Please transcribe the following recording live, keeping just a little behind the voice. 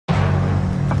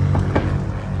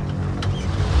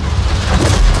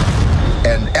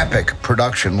epic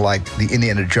production like the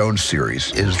Indiana Jones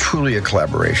series is truly a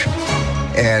collaboration.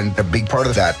 And a big part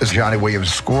of that is Johnny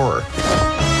Williams' score.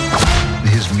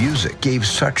 His music gave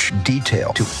such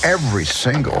detail to every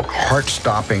single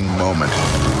heart-stopping moment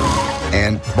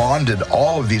and bonded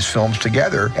all of these films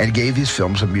together and gave these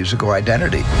films a musical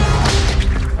identity.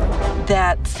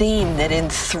 That theme that in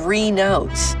 3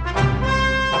 notes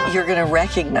you're going to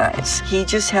recognize. He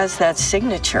just has that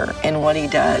signature in what he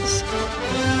does.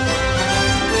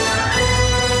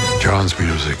 John's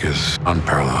music is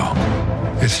unparalleled.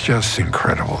 It's just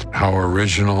incredible how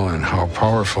original and how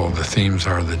powerful the themes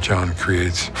are that John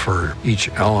creates for each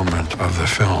element of the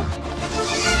film.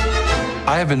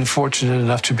 I have been fortunate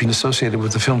enough to be associated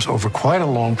with the films over quite a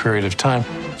long period of time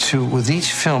to, with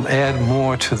each film, add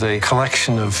more to the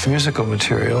collection of musical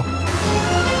material.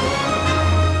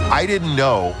 I didn't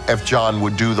know if John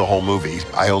would do the whole movie.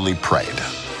 I only prayed.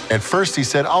 At first he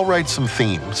said, I'll write some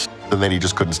themes. And then he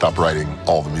just couldn't stop writing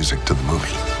all the music to the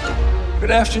movie. Good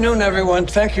afternoon, everyone.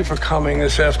 Thank you for coming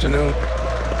this afternoon.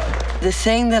 The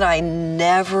thing that I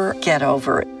never get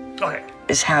over Okay.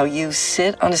 is how you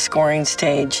sit on a scoring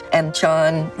stage and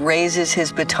John raises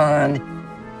his baton.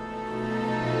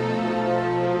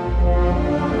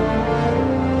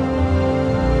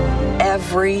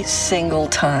 Every single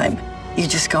time, you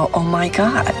just go, oh my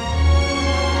God.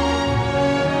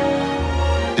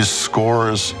 His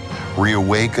scores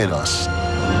reawaken us.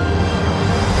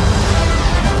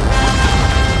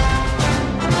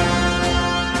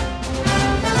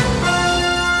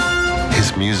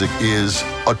 His music is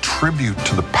a tribute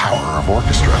to the power of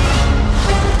orchestra.